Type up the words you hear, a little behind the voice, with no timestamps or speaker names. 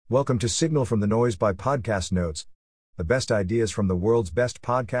Welcome to Signal from the Noise by Podcast Notes, the best ideas from the world's best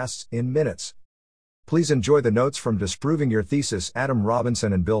podcasts in minutes. Please enjoy the notes from Disproving Your Thesis, Adam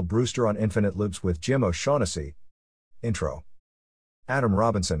Robinson and Bill Brewster on Infinite Loops with Jim O'Shaughnessy. Intro. Adam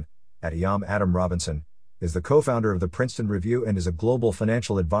Robinson, Adam Robinson, is the co-founder of the Princeton Review and is a global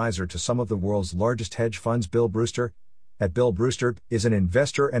financial advisor to some of the world's largest hedge funds. Bill Brewster, Bill Brewster, is an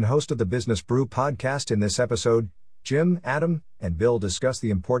investor and host of the Business Brew podcast. In this episode, Jim, Adam, and Bill discuss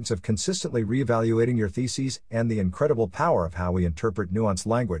the importance of consistently reevaluating your theses and the incredible power of how we interpret nuanced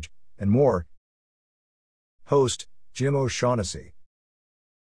language, and more. Host, Jim O'Shaughnessy.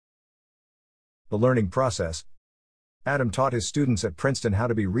 The learning process. Adam taught his students at Princeton how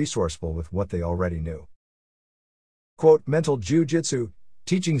to be resourceful with what they already knew. Quote, mental jiu-jitsu,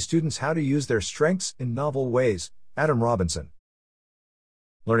 teaching students how to use their strengths in novel ways. Adam Robinson.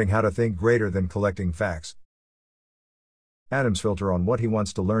 Learning how to think greater than collecting facts. Adam's filter on what he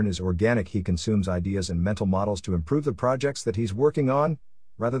wants to learn is organic. He consumes ideas and mental models to improve the projects that he's working on,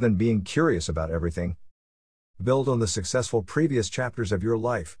 rather than being curious about everything. Build on the successful previous chapters of your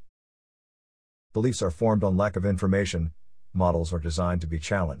life. Beliefs are formed on lack of information. Models are designed to be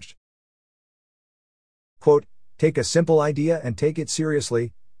challenged. Quote, take a simple idea and take it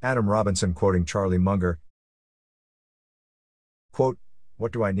seriously. Adam Robinson quoting Charlie Munger. Quote,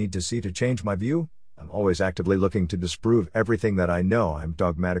 what do I need to see to change my view? I'm always actively looking to disprove everything that I know. I'm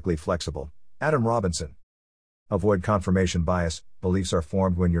dogmatically flexible. Adam Robinson. Avoid confirmation bias. Beliefs are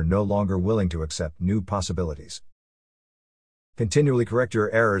formed when you're no longer willing to accept new possibilities. Continually correct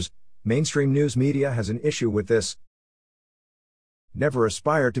your errors. Mainstream news media has an issue with this. Never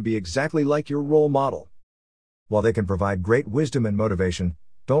aspire to be exactly like your role model. While they can provide great wisdom and motivation,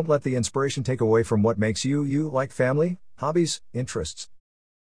 don't let the inspiration take away from what makes you, like family, hobbies, interests.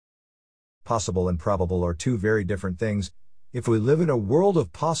 Possible and probable are two very different things. If we live in a world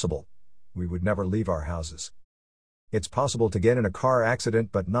of possible, we would never leave our houses. It's possible to get in a car accident,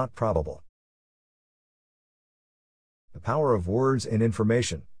 but not probable. The power of words in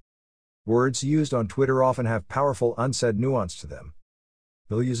information. Words used on Twitter often have powerful unsaid nuance to them.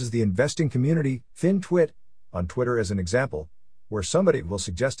 Bill uses the investing community, FinTwit, on Twitter as an example, where somebody will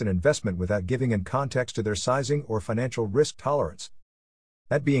suggest an investment without giving in context to their sizing or financial risk tolerance.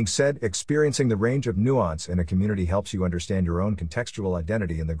 That being said, experiencing the range of nuance in a community helps you understand your own contextual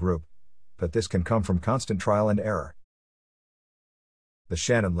identity in the group, but this can come from constant trial and error. The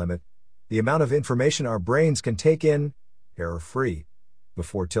Shannon limit, the amount of information our brains can take in, error-free,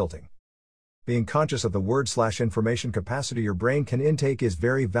 before tilting. Being conscious of the word/information capacity your brain can intake is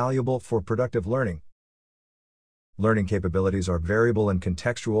very valuable for productive learning. Learning capabilities are variable and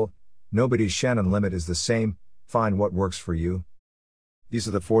contextual. Nobody's Shannon limit is the same. Find what works for you. These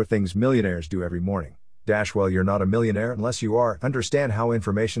are the 4 things millionaires do every morning. Well, you're not a millionaire unless you are. Understand how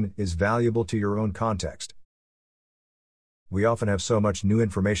information is valuable to your own context. We often have so much new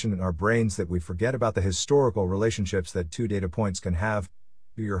information in our brains that we forget about the historical relationships that 2 data points can have.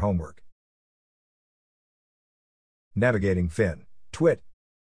 Do your homework. Navigating FinTwit.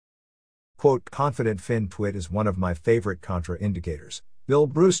 Quote, confident FinTwit is one of my favorite contraindicators. Bill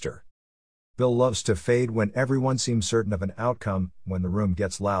Brewster. Bill loves to fade when everyone seems certain of an outcome. When the room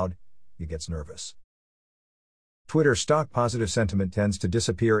gets loud, he gets nervous. Twitter stock positive sentiment tends to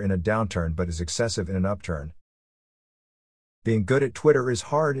disappear in a downturn but is excessive in an upturn. Being good at Twitter is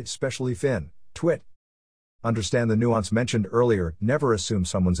hard, especially FinTwit. Understand the nuance mentioned earlier. Never assume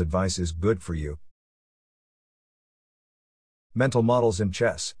someone's advice is good for you. Mental models in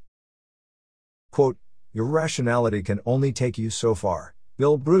chess. Quote, your rationality can only take you so far.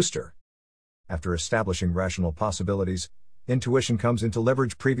 Bill Brewster. After establishing rational possibilities, intuition comes in to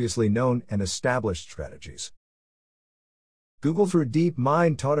leverage previously known and established strategies. Google through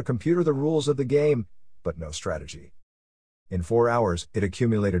DeepMind taught a computer the rules of the game, but no strategy. In 4 hours, it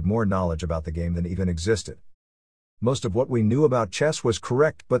accumulated more knowledge about the game than even existed. Most of what we knew about chess was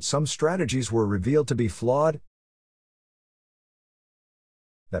correct, but some strategies were revealed to be flawed.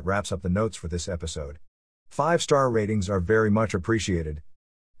 That wraps up the notes for this episode. 5-star ratings are very much appreciated.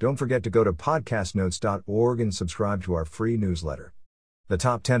 Don't forget to go to podcastnotes.org and subscribe to our free newsletter. The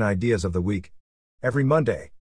top 10 ideas of the week. Every Monday.